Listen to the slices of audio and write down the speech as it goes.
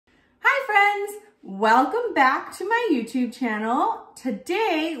Welcome back to my YouTube channel.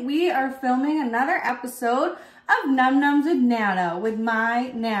 Today we are filming another episode of Num Nums with Nana with my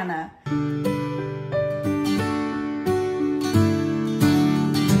Nana.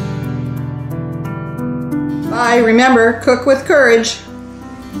 Bye. Remember, cook with courage.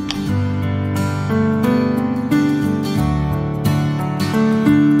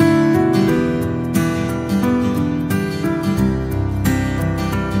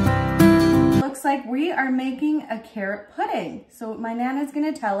 Like we are making a carrot pudding. So my Nana is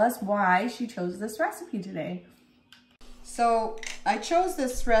going to tell us why she chose this recipe today. So I chose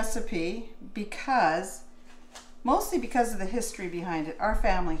this recipe mostly because of the history behind it, our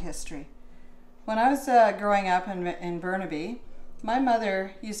family history. When I was growing up in Burnaby, my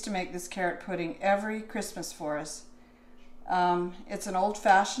mother used to make this carrot pudding every Christmas for us. It's an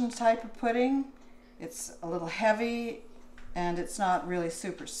old-fashioned type of pudding. It's a little heavy and it's not really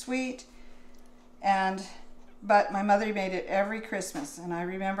super sweet. But my mother made it every Christmas, and I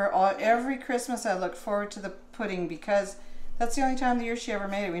remember every Christmas I looked forward to the pudding because that's the only time of the year she ever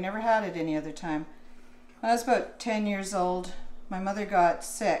made it. We never had it any other time. When I was about 10 years old, my mother got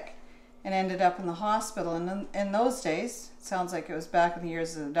sick and ended up in the hospital. And in those days, it sounds like it was back in the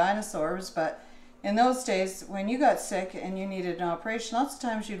years of the dinosaurs, but in those days, when you got sick and you needed an operation, lots of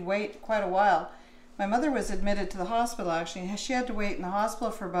times you'd wait quite a while. My mother was admitted to the hospital, actually. She had to wait in the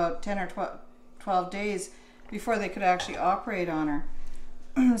hospital for about 10 or 12 days before they could actually operate on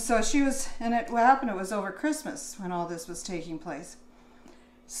her. So she was, and what happened, it was over Christmas when all this was taking place.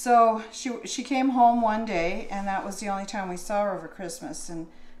 So she came home one day, and that was the only time we saw her over Christmas. And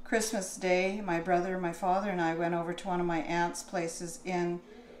Christmas Day, my brother, my father, and I went over to one of my aunt's places in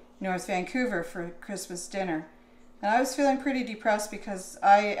North Vancouver for Christmas dinner. And I was feeling pretty depressed because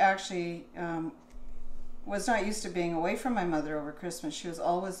I actually was not used to being away from my mother over Christmas. She was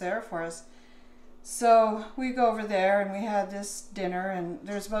always there for us. So we go over there and we had this dinner, and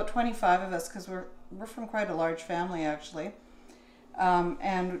there's about 25 of us because we're from quite a large family actually.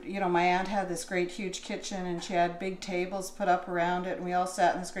 And you know, my aunt had this great huge kitchen, and she had big tables put up around it, and we all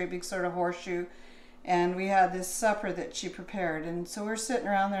sat in this great big sort of horseshoe, and we had this supper that she prepared. And so we're sitting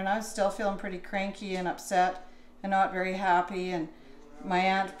around there, and I was still feeling pretty cranky and upset and not very happy. And my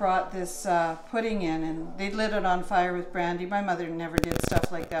aunt brought this pudding in, and they lit it on fire with brandy. My mother never did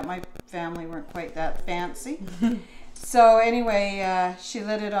stuff like that. My family weren't quite that fancy. So anyway, she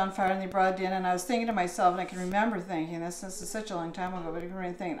lit it on fire and they brought it in, and I was thinking to myself, and I can remember thinking this is such a long time ago, but I can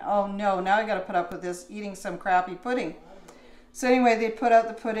remember thinking, oh no, now I got to put up with this, eating some crappy pudding. So anyway, they put out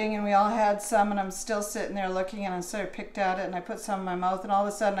the pudding, and we all had some, and I'm still sitting there looking, and I sort of picked at it, and I put some in my mouth, and all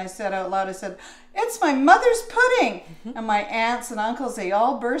of a sudden I said out loud, I said, "It's my mother's pudding!" And my aunts and uncles, they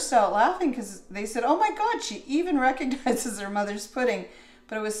all burst out laughing because they said, "Oh my God, she even recognizes her mother's pudding."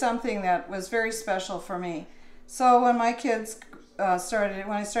 But it was something that was very special for me. So when my kids when I started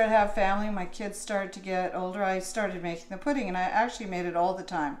to have family, my kids started to get older, I started making the pudding, and I actually made it all the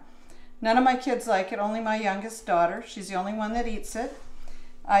time. None of my kids like it, only my youngest daughter. She's the only one that eats it.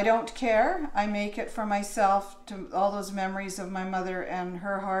 I don't care. I make it for myself, to all those memories of my mother and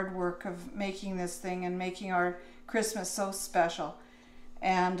her hard work of making this thing and making our Christmas so special.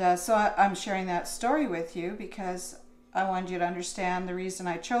 And so I'm sharing that story with you because I wanted you to understand the reason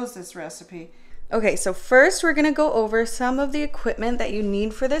I chose this recipe. Okay, so first we're gonna go over some of the equipment that you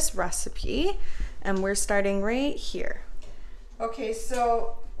need for this recipe, and we're starting right here. Okay,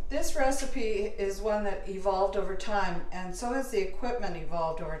 so this recipe is one that evolved over time, and so has the equipment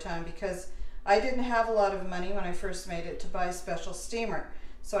evolved over time, because I didn't have a lot of money when I first made it to buy a special steamer.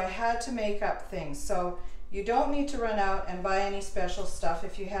 So I had to make up things. So you don't need to run out and buy any special stuff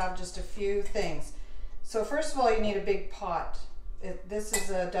if you have just a few things. So first of all, you need a big pot. This is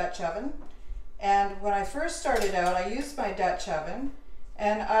a Dutch oven. And when I first started out, I used my Dutch oven,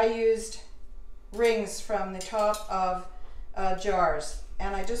 and I used rings from the top of jars.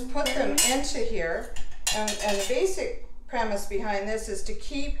 And I just put them into here. And the basic premise behind this is to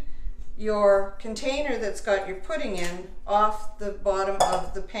keep your container that's got your pudding in off the bottom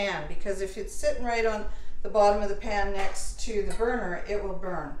of the pan, because if it's sitting right on the bottom of the pan next to the burner, it will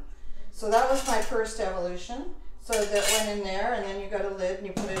burn. So that was my first evolution. So that went in there, and then you got a lid and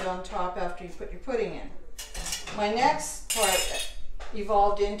you put it on top after you put your pudding in. My next part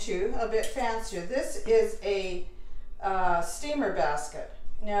evolved into a bit fancier. This is a steamer basket.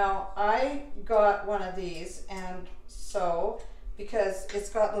 Now I got one of these, and so because it's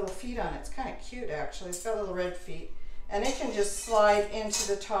got little feet on it, it's kind of cute actually. It's got little red feet, and it can just slide into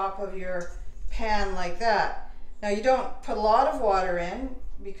the top of your pan like that. Now you don't put a lot of water in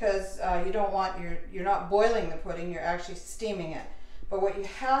because you don't want you're not boiling the pudding, you're actually steaming it. But what you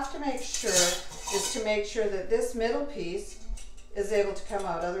have to make sure is to make sure that this middle piece is able to come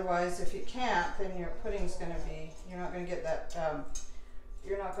out. Otherwise, if you can't, then your pudding's going to be, you're not going to get that,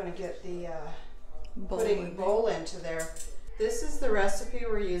 you're not going to get the pudding bowl into there. This is the recipe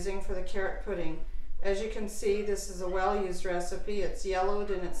we're using for the carrot pudding. As you can see, this is a well-used recipe. It's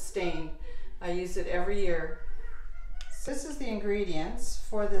yellowed and it's stained. I use it every year. So this is the ingredients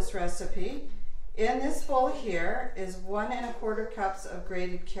for this recipe. In this bowl here is 1 1/4 cups of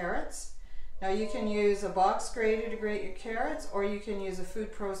grated carrots. Now you can use a box grater to grate your carrots, or you can use a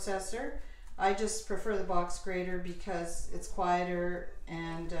food processor. I just prefer the box grater because it's quieter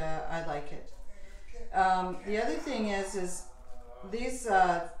and I like it. The other thing is these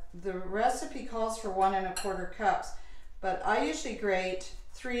the recipe calls for 1 1/4 cups, but I usually grate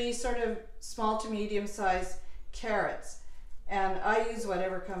 3 sort of small to medium sized carrots, and I use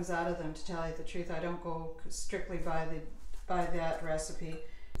whatever comes out of them, to tell you the truth. I don't go strictly by that recipe.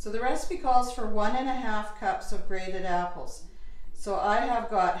 So the recipe calls for 1 1/2 cups of grated apples. So I have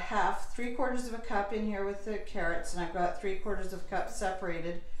got 3/4 of a cup in here with the carrots, and I've got 3/4 of a cup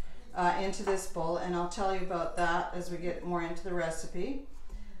separated into this bowl, and I'll tell you about that as we get more into the recipe.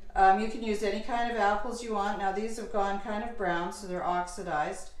 You can use any kind of apples you want. Now these have gone kind of brown, so they're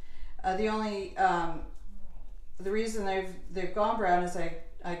oxidized. The reason they've gone brown is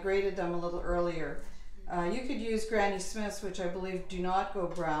I grated them a little earlier. You could use Granny Smiths, which I believe do not go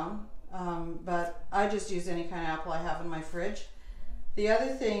brown, but I just use any kind of apple I have in my fridge. The other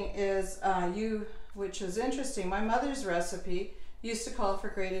thing is, which is interesting, my mother's recipe used to call for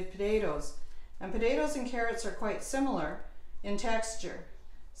grated potatoes. And potatoes and carrots are quite similar in texture.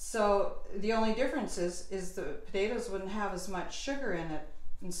 So the only difference is the potatoes wouldn't have as much sugar in it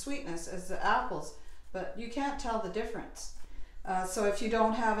and sweetness as the apples, but you can't tell the difference. So if you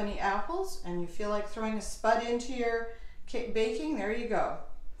don't have any apples and you feel like throwing a spud into your baking, there you go.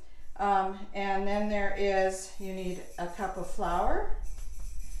 And then you need a cup of flour,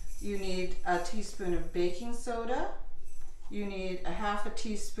 you need a teaspoon of baking soda, you need a 1/2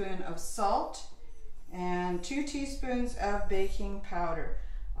 teaspoon of salt, and 2 teaspoons of baking powder.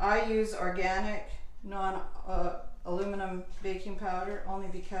 I use organic non-aluminum baking powder only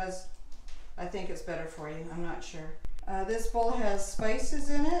because I think it's better for you. I'm not sure. This bowl has spices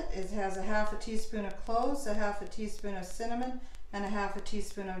in it. It has a 1/2 teaspoon of cloves, a 1/2 teaspoon of cinnamon, and a 1/2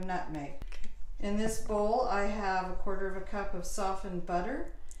 teaspoon of nutmeg. In this bowl I have 1/4 cup of softened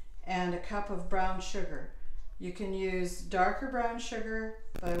butter and a cup of brown sugar. You can use darker brown sugar,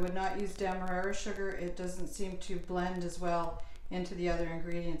 but I would not use Demerara sugar. It doesn't seem to blend as well into the other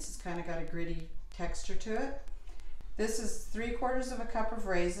ingredients. It's kind of got a gritty texture to it. This is 3/4 cup of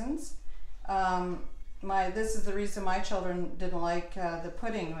raisins. This is the reason my children didn't like the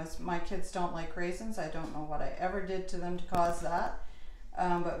pudding, was my kids don't like raisins. I don't know what I ever did to them to cause that,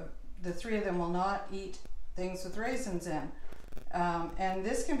 but the 3 of them will not eat things with raisins in. And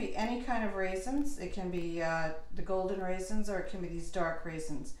this can be any kind of raisins. It can be the golden raisins, or it can be these dark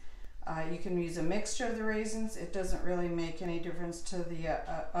raisins. You can use a mixture of the raisins. It doesn't really make any difference to the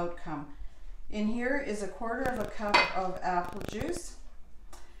outcome. In here is 1/4 cup of apple juice.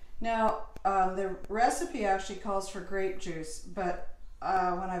 Now the recipe actually calls for grape juice, but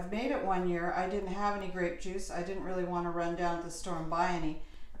when I've made it one year, I didn't have any grape juice. I didn't really want to run down to the store and buy any,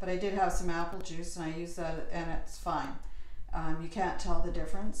 but I did have some apple juice, and I used that, and it's fine. You can't tell the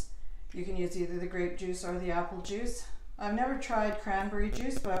difference. You can use either the grape juice or the apple juice. I've never tried cranberry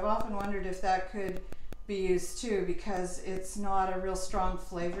juice, but I've often wondered if that could be used too, because it's not a real strong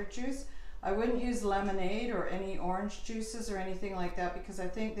flavored juice. I wouldn't use lemonade or any orange juices or anything like that, because I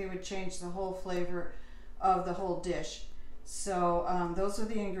think they would change the whole flavor of the whole dish. So those are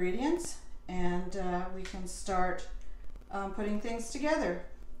the ingredients, and we can start putting things together.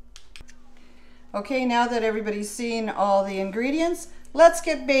 Okay, now that everybody's seen all the ingredients, let's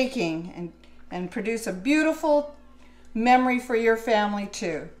get baking and produce a beautiful memory for your family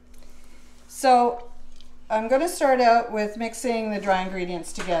too. So I'm going to start out with mixing the dry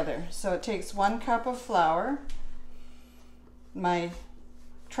ingredients together. So it takes 1 cup of flour, my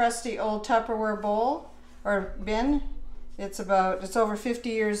trusty old Tupperware bowl or bin. It's over 50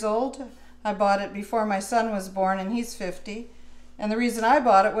 years old. I bought it before my son was born, and he's 50. And the reason I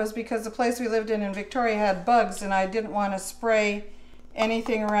bought it was because the place we lived in Victoria had bugs, and I didn't want to spray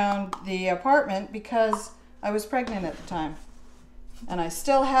anything around the apartment because I was pregnant at the time. And I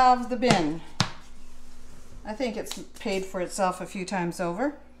still have the bin. I think it's paid for itself a few times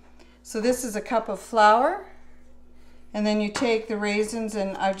over. So this is a cup of flour, and then you take the raisins,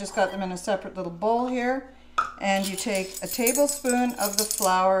 and I've just got them in a separate little bowl here, and you take a tablespoon of the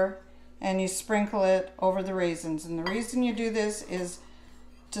flour and you sprinkle it over the raisins. And the reason you do this is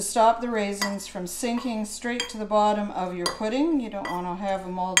to stop the raisins from sinking straight to the bottom of your pudding. You don't want to have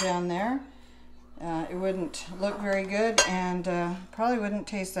them all down there. It wouldn't look very good, and probably wouldn't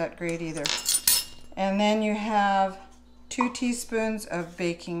taste that great either. And then you have 2 teaspoons of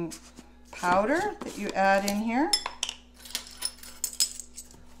baking powder that you add in here.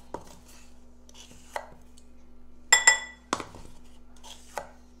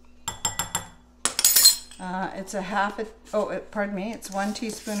 It's it's 1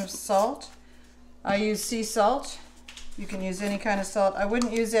 teaspoon of salt. I use sea salt. You can use any kind of salt. I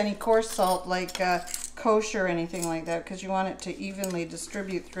wouldn't use any coarse salt like kosher or anything like that, because you want it to evenly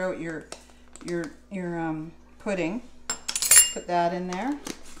distribute throughout your pudding. Put that in there.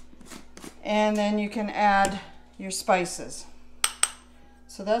 And then you can add your spices.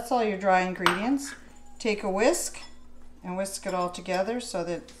 So that's all your dry ingredients. Take a whisk and whisk it all together so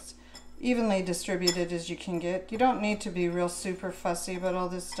that it's evenly distributed as you can get. You don't need to be real super fussy about all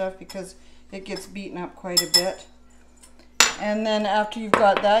this stuff because it gets beaten up quite a bit. And then after you've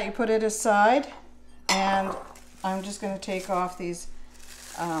got that, you put it aside, and I'm just going to take off these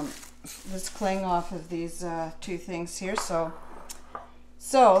this cling off of these 2 things here. So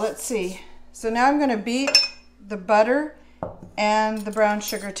let's see. So now I'm going to beat the butter and the brown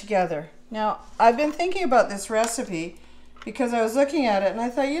sugar together. Now, I've been thinking about this recipe because I was looking at it and I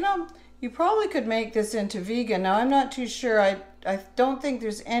thought, you know, you probably could make this into vegan. Now, I'm not too sure. I don't think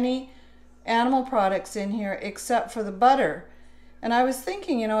there's any animal products in here except for the butter. And I was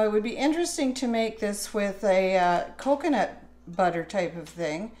thinking, you know, it would be interesting to make this with a coconut butter type of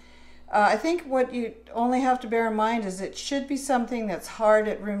thing. I think what you only have to bear in mind is it should be something that's hard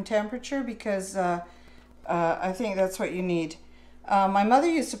at room temperature, because I think that's what you need. My mother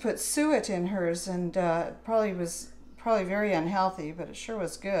used to put suet in hers, and was very unhealthy, but it sure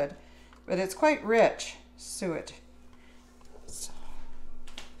was good. But it's quite rich, suet. So.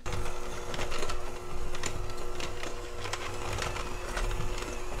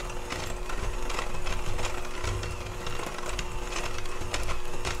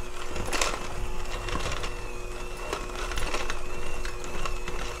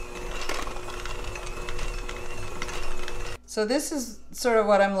 So this is sort of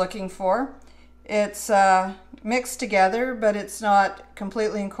what I'm looking for. It's mixed together, but it's not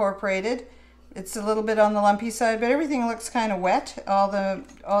completely incorporated. It's a little bit on the lumpy side, but everything looks kind of wet. All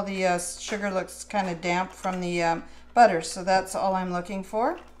the sugar looks kind of damp from the butter, so that's all I'm looking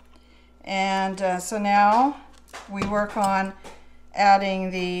for. And so now we work on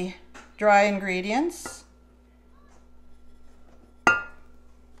adding the dry ingredients.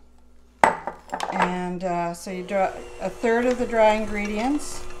 And so you draw 1/3 of the dry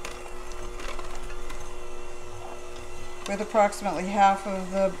ingredients with approximately half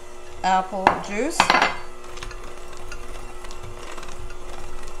of the apple juice.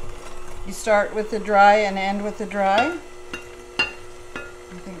 You start with the dry and end with the dry.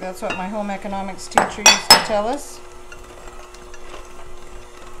 I think that's what my home economics teacher used to tell us.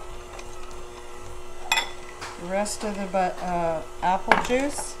 The rest of the apple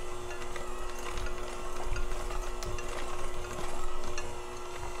juice.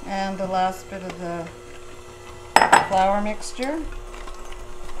 And the last bit of the flour mixture.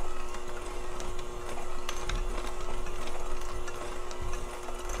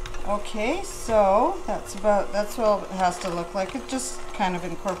 Okay, so that's what it has to look like. It just kind of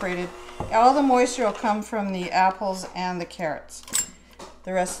incorporated. All the moisture will come from the apples and the carrots,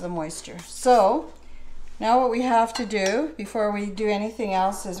 the rest of the moisture. So now what we have to do before we do anything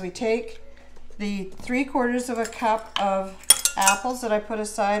else is we take the 3/4 cup of apples that I put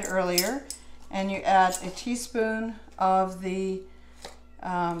aside earlier, and you add a teaspoon of the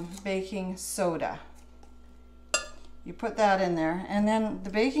baking soda. You put that in there, and then the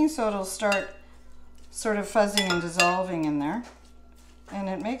baking soda will start sort of fuzzing and dissolving in there, and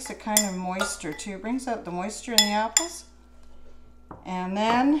it makes it kind of moister too. It brings out the moisture in the apples. And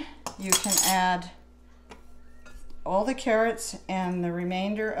then you can add all the carrots and the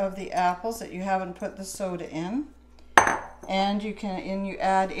remainder of the apples that you haven't put the soda in. And you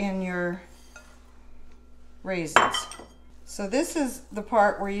add in your raisins. So this is the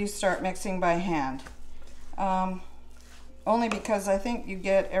part where you start mixing by hand. Only because I think you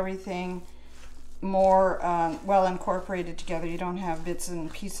get everything more well incorporated together. You don't have bits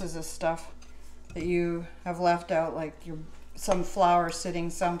and pieces of stuff that you have left out, like some flour sitting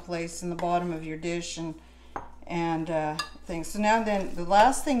someplace in the bottom of your dish and things. So now then the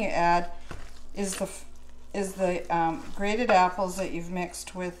last thing you add is the grated apples that you've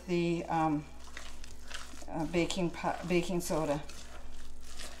mixed with the baking soda.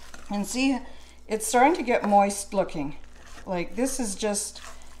 And see, it's starting to get moist looking. Like this is just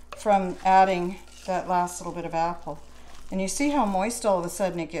from adding that last little bit of apple. And you see how moist all of a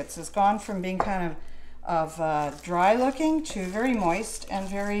sudden it gets. It's gone from being kind of dry looking to very moist and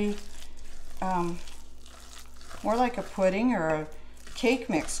very more like a pudding or a cake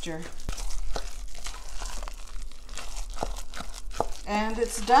mixture. And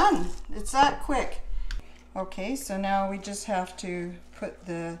it's done. It's that quick. Okay, so now we just have to put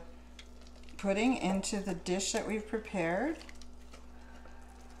the pudding into the dish that we've prepared.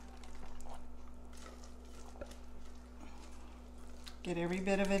 Get every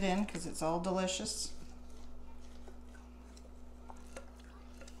bit of it in because it's all delicious.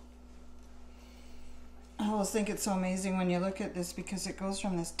 I always think it's so amazing when you look at this because it goes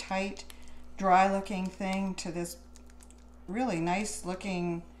from this tight, dry looking thing to this really nice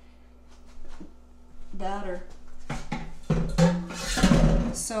looking batter.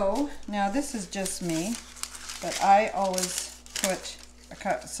 So now this is just me, but I always put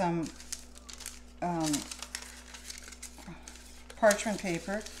some parchment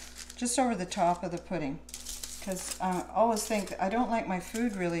paper just over the top of the pudding, because I always think that I don't like my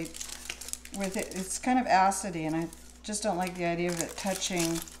food really with it. It's kind of acidy, and I just don't like the idea of it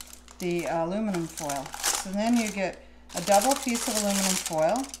touching the aluminum foil. So then you get a double piece of aluminum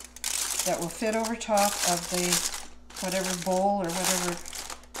foil that will fit over top of the whatever bowl or whatever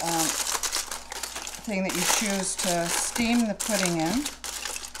thing that you choose to steam the pudding in.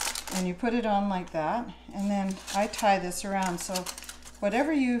 And you put it on like that, and then I tie this around. So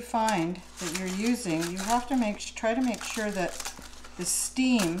whatever you find that you're using, you have to try to make sure that the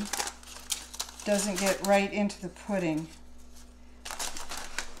steam doesn't get right into the pudding.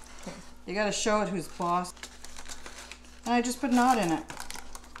 You got to show it who's boss. And I just put a knot in it.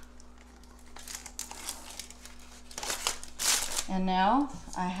 And now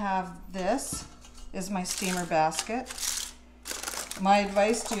I have this is my steamer basket. My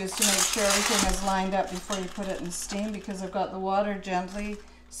advice to you is to make sure everything is lined up before you put it in the steam, because I've got the water gently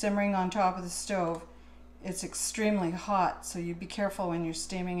simmering on top of the stove. It's extremely hot, so you be careful when you're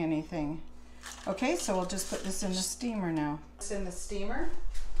steaming anything. Okay, so we'll just put this in the steamer now. It's in the steamer,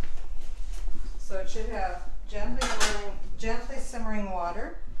 so it should have gently simmering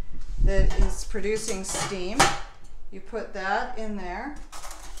water that is producing steam. You put that in there.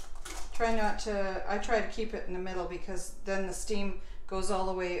 Try not to, I try to keep it in the middle because then the steam goes all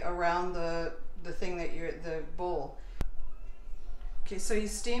the way around the thing that the bowl. Okay, so you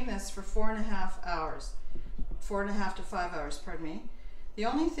steam this for 4.5 hours. 4.5 to 5 hours, pardon me. The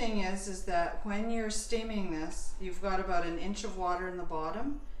only thing is that when you're steaming this, you've got about 1 inch of water in the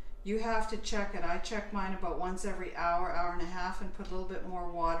bottom. You have to check it. I check mine about once every hour, hour and a half, and put a little bit more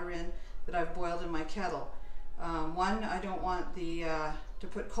water in that I've boiled in my kettle. One, I don't want to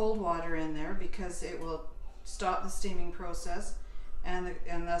put cold water in there because it will stop the steaming process and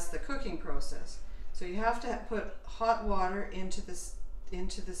thus the cooking process. So you have to put hot water into the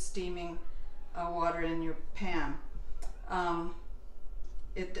steaming water in your pan. I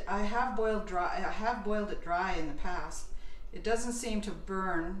have boiled it dry in the past. It doesn't seem to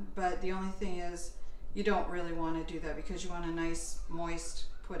burn, but the only thing is you don't really want to do that because you want a nice moist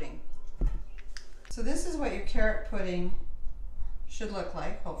pudding. So this is what your carrot pudding should look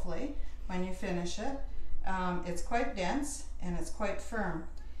like, hopefully, when you finish it. It's quite dense and it's quite firm.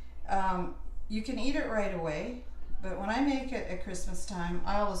 You can eat it right away, but when I make it at Christmas time,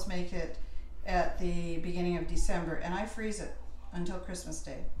 I always make it at the beginning of December, and I freeze it until Christmas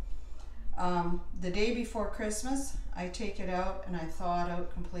Day. The day before Christmas, I take it out and I thaw it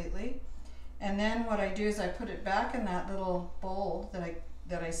out completely. And then what I do is I put it back in that little bowl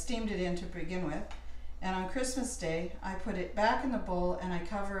that I steamed it in to begin with. And on Christmas Day, I put it back in the bowl and I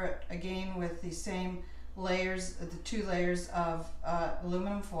cover it again with the same layers, the 2 layers of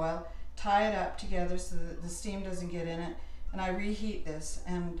aluminum foil, tie it up together so that the steam doesn't get in it, and I reheat this.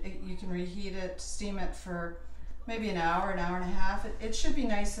 And you can reheat it, steam it for maybe an hour and a half. It should be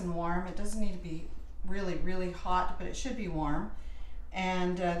nice and warm. It doesn't need to be really, really hot, but it should be warm.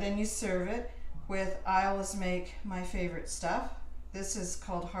 And then you serve it with, I always make my favorite stuff. This is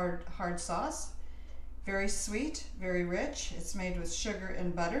called hard sauce. Very sweet, very rich. It's made with sugar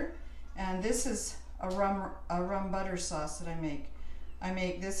and butter. And this is a rum butter sauce that I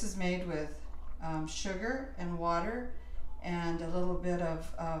make. This is made with sugar and water and a little bit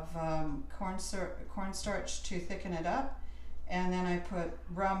of cornstarch to thicken it up. And then I put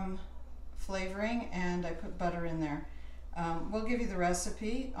rum flavoring and I put butter in there. We'll give you the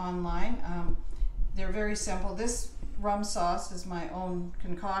recipe online. They're very simple. This rum sauce is my own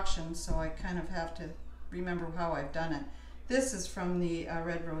concoction, so I kind of have to remember how I've done it. This is from the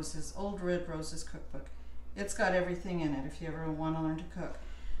Old Red Roses cookbook. It's got everything in it if you ever want to learn to cook.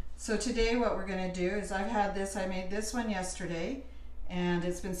 So today what we're going to do is I made this one yesterday, and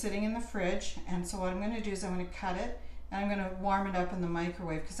it's been sitting in the fridge. And so what I'm going to do is I'm going to cut it, and I'm going to warm it up in the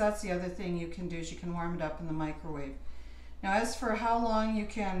microwave, because that's the other thing you can do is you can warm it up in the microwave. Now as for how long you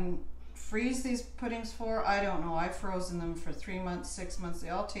can freeze these puddings for, I don't know. I've frozen them for 3 months, 6 months. They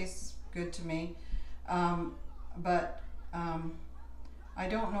all taste good to me. I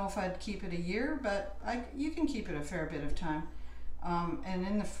don't know if I'd keep it a year, but you can keep it a fair bit of time. And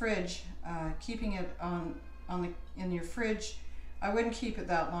in the fridge, keeping it in your fridge, I wouldn't keep it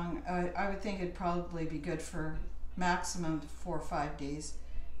that long. I would think it'd probably be good for maximum 4 or 5 days.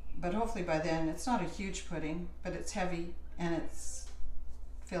 But hopefully by then, it's not a huge pudding, but it's heavy and it's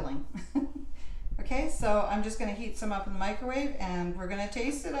filling. Okay, so I'm just going to heat some up in the microwave, and we're going to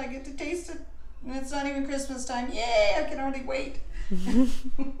taste it. I get to taste it, and it's not even Christmas time. Yay, I can hardly wait.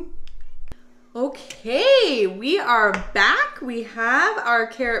 Okay, we are back. We have our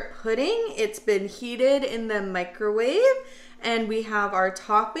carrot pudding. It's been heated in the microwave, and we have our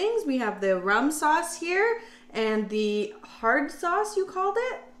toppings. We have the rum sauce here and the hard sauce, you called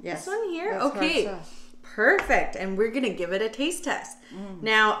it? Yes. This one here? That's okay. hard sauce. Perfect. And we're going to give it a taste test.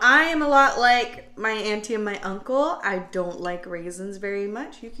 Now, I am a lot like my auntie and my uncle. I don't like raisins very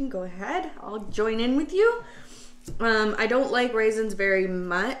much. You can go ahead. I'll join in with you. I don't like raisins very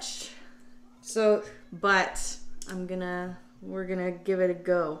much. But we're gonna give it a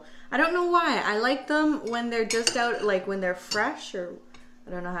go. I don't know why. I like them when they're just out, like when they're fresh, or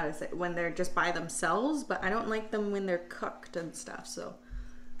I don't know how to say it, when they're just by themselves, but I don't like them when they're cooked and stuff. So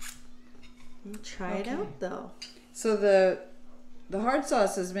try it out though. So the hard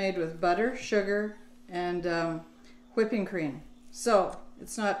sauce is made with butter, sugar, and whipping cream. So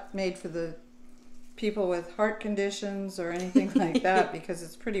it's not made for the people with heart conditions or anything like that, because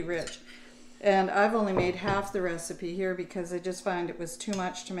it's pretty rich. And I've only made half the recipe here because I just find it was too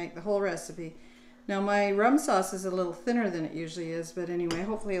much to make the whole recipe. Now my rum sauce is a little thinner than it usually is, but anyway,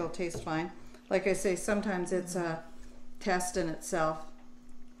 hopefully it'll taste fine. Like I say, sometimes it's a test in itself.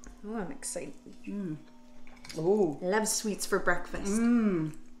 Oh, I'm excited. Oh, I love sweets for breakfast.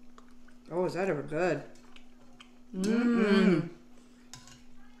 Oh, is that ever good?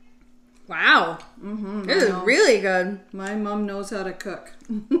 Wow. This is really good. My mom knows how to cook.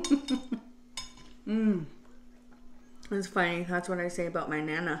 It's funny. That's what I say about my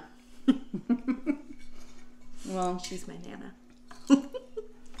Nana. Well, She's my Nana.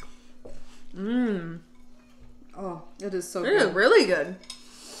 oh, it is so This good. is really good.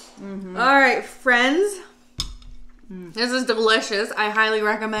 All right, friends. This is delicious. I highly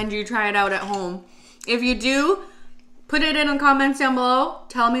recommend you try it out at home. If you do, put it in the comments down below.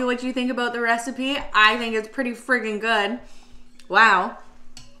 Tell me what you think about the recipe. I think it's pretty friggin' good. Wow.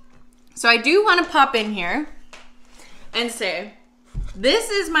 So I do want to pop in here and say, this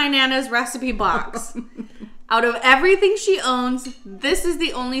is my Nana's recipe box. Out of everything she owns, this is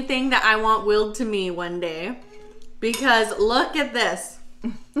the only thing that I want willed to me one day. Because look at this.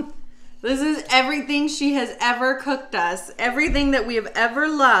 This is everything she has ever cooked us. Everything that we have ever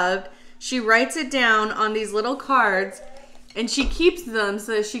loved. She writes it down on these little cards, and she keeps them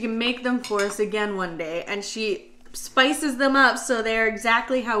so that she can make them for us again one day. And she spices them up so they're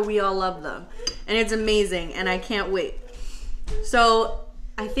exactly how we all love them. And it's amazing, and I can't wait. So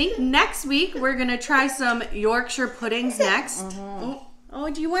I think next week we're gonna try some Yorkshire puddings next. Oh,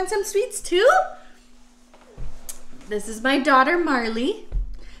 do you want some sweets too? This is my daughter Marley.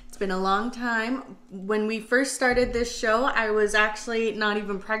 It's been a long time. When we first started this show, I was actually not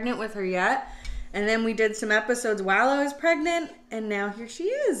even pregnant with her yet. And then we did some episodes while I was pregnant, and now here she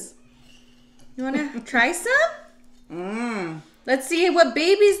is. You wanna try some? Let's see what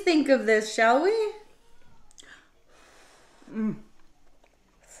babies think of this, shall we?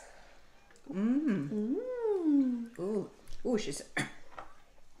 Ooh, she's...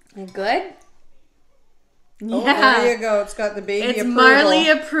 Good? Oh, there you go. It's got the baby It's approval. Marley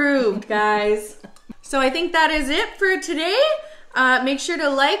approved, guys. So I think that is it for today. Make sure to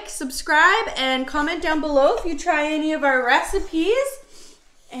like, subscribe, and comment down below if you try any of our recipes.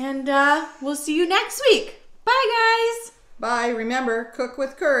 And we'll see you next week. Bye, guys. Bye. Remember, cook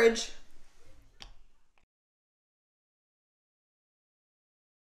with courage.